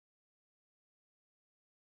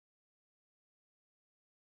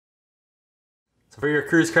So for your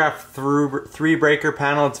CCIII 3 breaker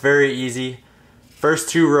panel, it's very easy. First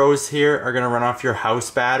two rows here are going to run off your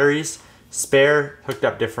house batteries. Spare, hooked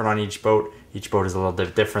up different on each boat. Each boat is a little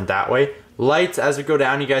bit different that way. Lights, as we go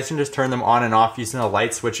down, you guys can just turn them on and off using the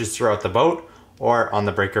light switches throughout the boat or on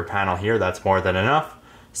the breaker panel here. That's more than enough.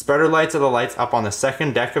 Spreader lights are the lights up on the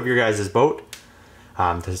second deck of your guys' boat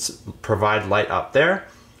to provide light up there.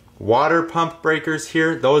 Water pump breakers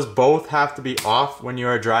here, those both have to be off when you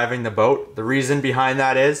are driving the boat. The reason behind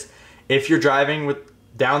that is if you're driving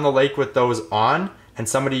down the lake with those on and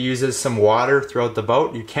somebody uses some water throughout the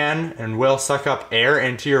boat, you can and will suck up air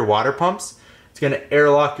into your water pumps. It's going to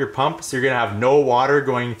airlock your pump, so you're going to have no water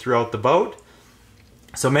going throughout the boat.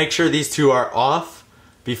 So make sure these two are off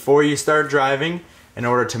before you start driving in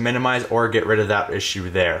order to minimize or get rid of that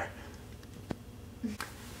issue there.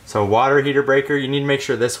 So water heater breaker, you need to make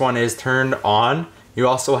sure this one is turned on. You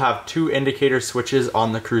also have two indicator switches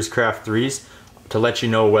on the Cruisecraft 3s to let you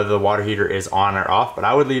know whether the water heater is on or off, but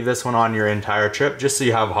I would leave this one on your entire trip just so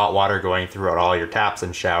you have hot water going throughout all your taps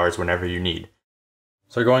and showers whenever you need.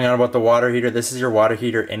 So going on about the water heater, this is your water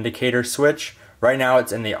heater indicator switch. Right now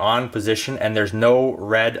it's in the on position and there's no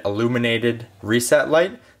red illuminated reset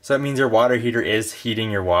light, so that means your water heater is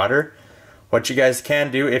heating your water. What you guys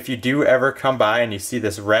can do, if you do ever come by and you see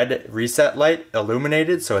this red reset light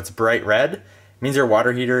illuminated, so it's bright red, it means your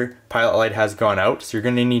water heater pilot light has gone out, so you're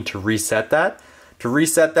going to need to reset that. To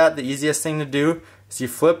reset that, the easiest thing to do is you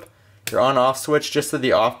flip your on-off switch just to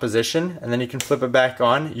the off position, and then you can flip it back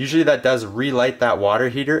on. Usually that does relight that water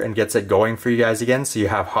heater and gets it going for you guys again, so you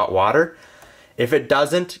have hot water. If it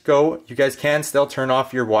doesn't go, you guys can still turn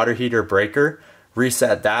off your water heater breaker,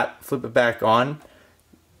 reset that, flip it back on.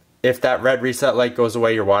 If that red reset light goes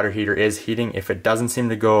away, your water heater is heating. If it doesn't seem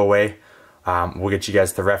to go away, we'll get you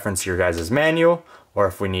guys to reference your guys' manual, or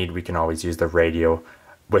if we need, we can always use the radio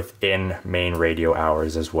within main radio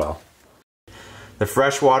hours as well. The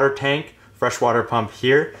freshwater tank, freshwater pump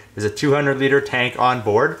here is a 200-liter tank on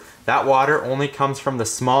board. That water only comes from the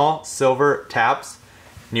small silver taps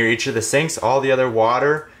near each of the sinks. All the other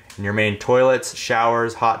water in your main toilets,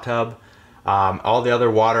 showers, hot tub, all the other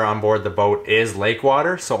water on board the boat is lake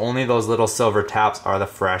water, so only those little silver taps are the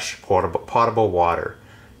fresh potable water.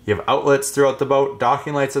 You have outlets throughout the boat.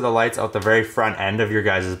 Docking lights are the lights out the very front end of your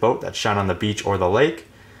guys' boat that shine on the beach or the lake.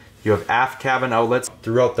 You have aft cabin outlets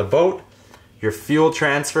throughout the boat. Your fuel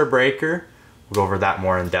transfer breaker, we'll go over that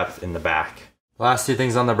more in depth in the back. The last two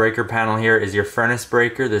things on the breaker panel here is your furnace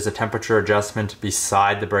breaker. There's a temperature adjustment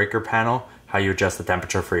beside the breaker panel, how you adjust the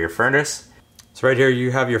temperature for your furnace. So right here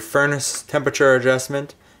you have your furnace temperature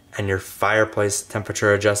adjustment and your fireplace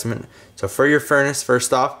temperature adjustment. So for your furnace,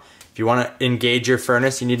 first off, if you want to engage your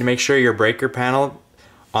furnace, you need to make sure your breaker panel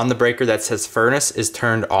on the breaker that says furnace is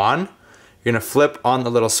turned on. You're going to flip on the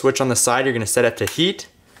little switch on the side, you're going to set it to heat,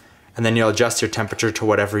 and then you'll adjust your temperature to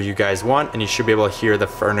whatever you guys want, and you should be able to hear the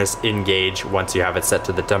furnace engage once you have it set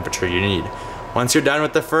to the temperature you need. Once you're done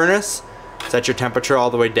with the furnace, set your temperature all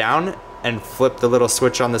the way down and flip the little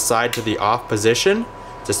switch on the side to the off position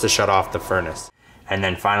just to shut off the furnace. And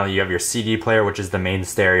then finally you have your CD player, which is the main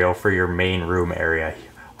stereo for your main room area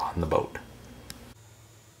on the boat.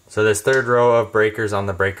 So this third row of breakers on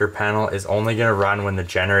the breaker panel is only going to run when the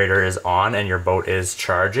generator is on and your boat is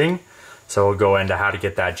charging. So we'll go into how to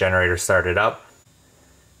get that generator started up.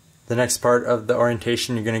 The next part of the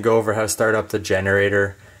orientation, you're going to go over how to start up the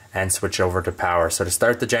generator and switch over to power. So to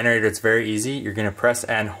start the generator, it's very easy. You're going to press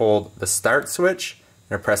and hold the start switch.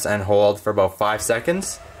 You're going to press and hold for about 5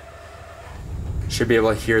 seconds. Should be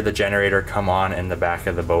able to hear the generator come on in the back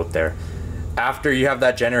of the boat there. After you have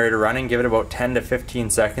that generator running, give it about 10 to 15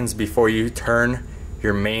 seconds before you turn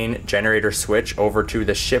your main generator switch over to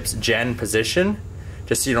the ship's gen position,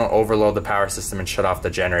 just so you don't overload the power system and shut off the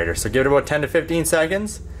generator. So give it about 10 to 15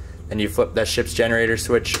 seconds, then you flip that ship's generator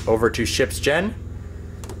switch over to ship's gen,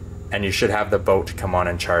 and you should have the boat come on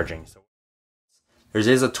and charging. So there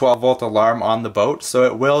is a 12-volt alarm on the boat, so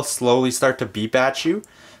it will slowly start to beep at you.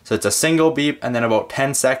 So it's a single beep and then about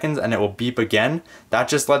 10 seconds and it will beep again. That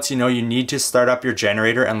just lets you know you need to start up your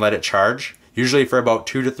generator and let it charge, usually for about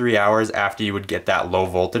 2 to 3 hours after you would get that low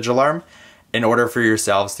voltage alarm, in order for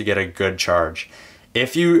yourselves to get a good charge.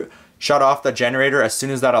 If you shut off the generator as soon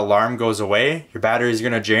as that alarm goes away, your battery is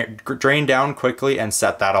going to drain down quickly and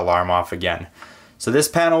set that alarm off again. So this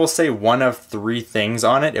panel will say one of 3 things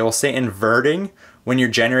on it. It will say inverting when your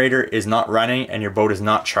generator is not running and your boat is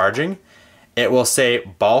not charging. It will say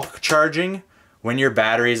bulk charging when your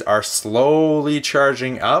batteries are slowly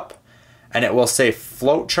charging up, and it will say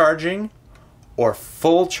float charging or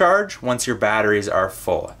full charge once your batteries are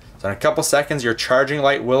full. So in a couple seconds, your charging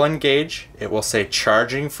light will engage. It will say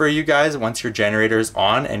charging for you guys once your generator is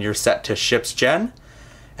on and you're set to ship's gen.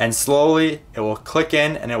 And slowly it will click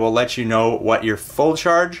in and it will let you know what your full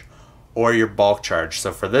charge or your bulk charge.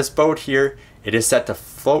 So for this boat here, it is set to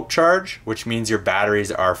float charge, which means your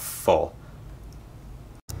batteries are full.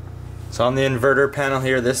 So on the inverter panel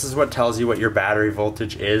here, this is what tells you what your battery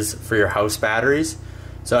voltage is for your house batteries.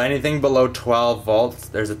 So anything below 12 volts,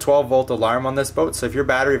 there's a 12 volt alarm on this boat. So if your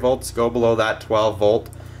battery volts go below that 12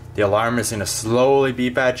 volt, the alarm is going to slowly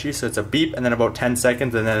beep at you. So it's a beep and then about 10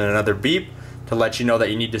 seconds and then another beep to let you know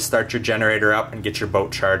that you need to start your generator up and get your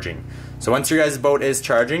boat charging. So once your guys' boat is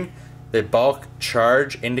charging, the bulk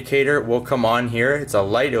charge indicator will come on here. It's a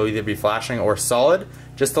light, it'll either be flashing or solid,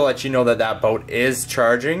 just to let you know that that boat is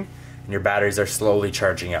charging and your batteries are slowly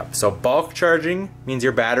charging up. So bulk charging means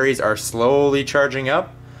your batteries are slowly charging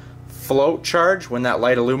up. Float charge, when that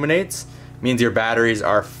light illuminates, means your batteries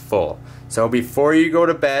are full. So before you go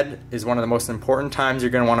to bed is one of the most important times you're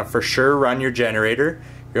going to want to for sure run your generator.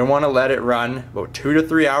 You're going to want to let it run about 2 to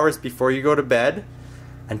 3 hours before you go to bed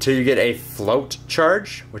until you get a float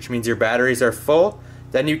charge, which means your batteries are full.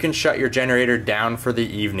 Then you can shut your generator down for the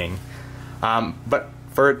evening. But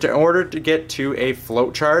in order to get to a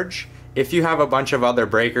float charge, if you have a bunch of other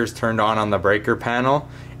breakers turned on the breaker panel,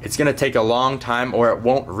 it's going to take a long time or it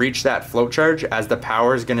won't reach that float charge as the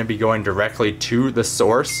power is going to be going directly to the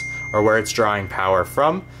source or where it's drawing power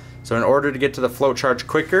from. So in order to get to the float charge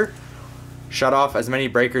quicker, shut off as many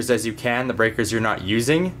breakers as you can, the breakers you're not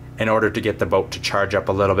using, in order to get the boat to charge up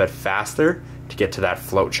a little bit faster to get to that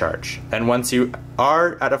float charge. Then once you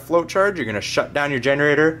are at a float charge, you're going to shut down your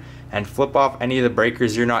generator and flip off any of the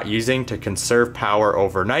breakers you're not using to conserve power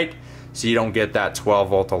overnight so you don't get that 12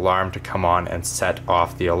 volt alarm to come on and set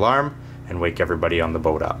off the alarm and wake everybody on the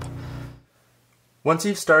boat up. Once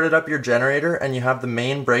you've started up your generator and you have the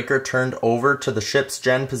main breaker turned over to the ship's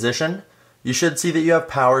gen position, you should see that you have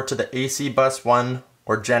power to the AC bus 1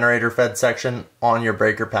 or generator fed section on your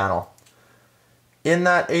breaker panel. In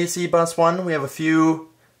that AC bus 1, we have a few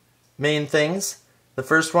main things. The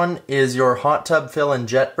first one is your hot tub fill and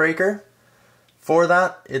jet breaker. For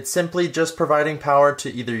that, it's simply just providing power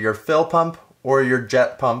to either your fill pump or your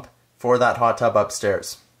jet pump for that hot tub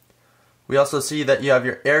upstairs. We also see that you have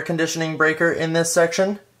your air conditioning breaker in this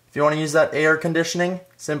section. If you want to use that air conditioning,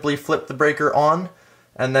 simply flip the breaker on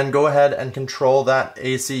and then go ahead and control that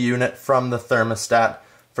AC unit from the thermostat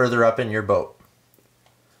further up in your boat.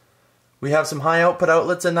 We have some high output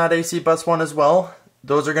outlets in that AC bus 1 as well.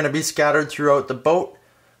 Those are going to be scattered throughout the boat.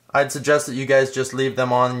 I'd suggest that you guys just leave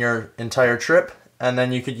them on your entire trip, and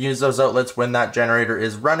then you could use those outlets when that generator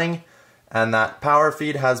is running and that power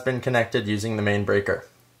feed has been connected using the main breaker.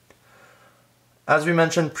 As we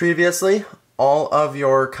mentioned previously, all of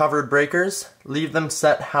your covered breakers, leave them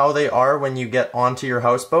set how they are when you get onto your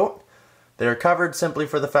houseboat. They are covered simply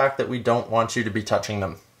for the fact that we don't want you to be touching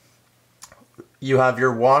them. You have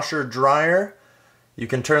your washer dryer. You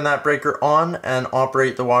can turn that breaker on and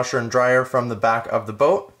operate the washer and dryer from the back of the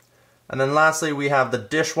boat. And then lastly, we have the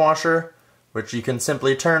dishwasher, which you can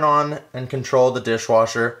simply turn on and control the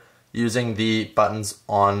dishwasher using the buttons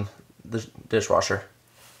on the dishwasher.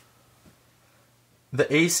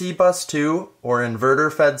 The AC bus 2 or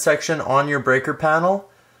inverter fed section on your breaker panel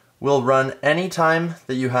will run anytime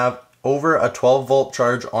that you have over a 12 volt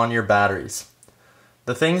charge on your batteries.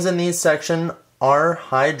 The things in these sections are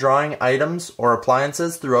high drawing items or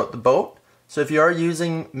appliances throughout the boat. So if you are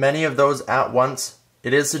using many of those at once,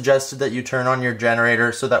 it is suggested that you turn on your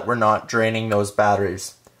generator so that we're not draining those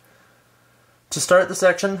batteries. To start the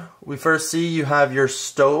section, we first see you have your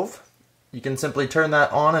stove. You can simply turn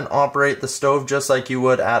that on and operate the stove just like you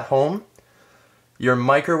would at home. Your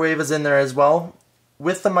microwave is in there as well.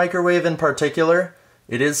 With the microwave in particular,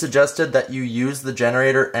 it is suggested that you use the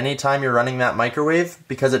generator anytime you're running that microwave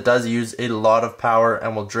because it does use a lot of power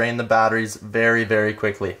and will drain the batteries very, very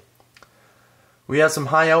quickly. We have some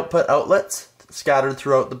high output outlets scattered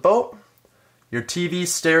throughout the boat. Your TV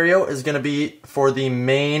stereo is going to be for the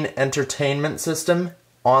main entertainment system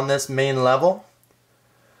on this main level.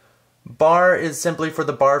 Bar is simply for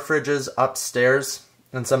the bar fridges upstairs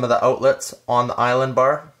and some of the outlets on the island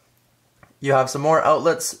bar. You have some more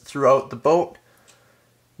outlets throughout the boat.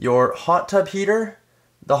 Your hot tub heater.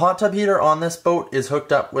 The hot tub heater on this boat is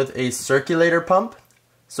hooked up with a circulator pump.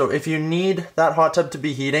 So if you need that hot tub to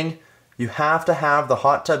be heating, you have to have the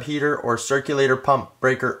hot tub heater or circulator pump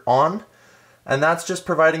breaker on, and that's just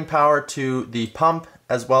providing power to the pump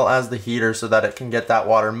as well as the heater so that it can get that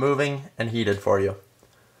water moving and heated for you.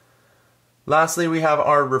 Lastly, we have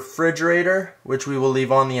our refrigerator, which we will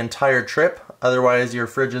leave on the entire trip, otherwise your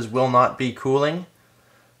fridges will not be cooling.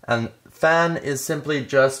 And fan is simply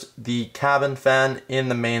just the cabin fan in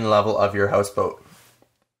the main level of your houseboat.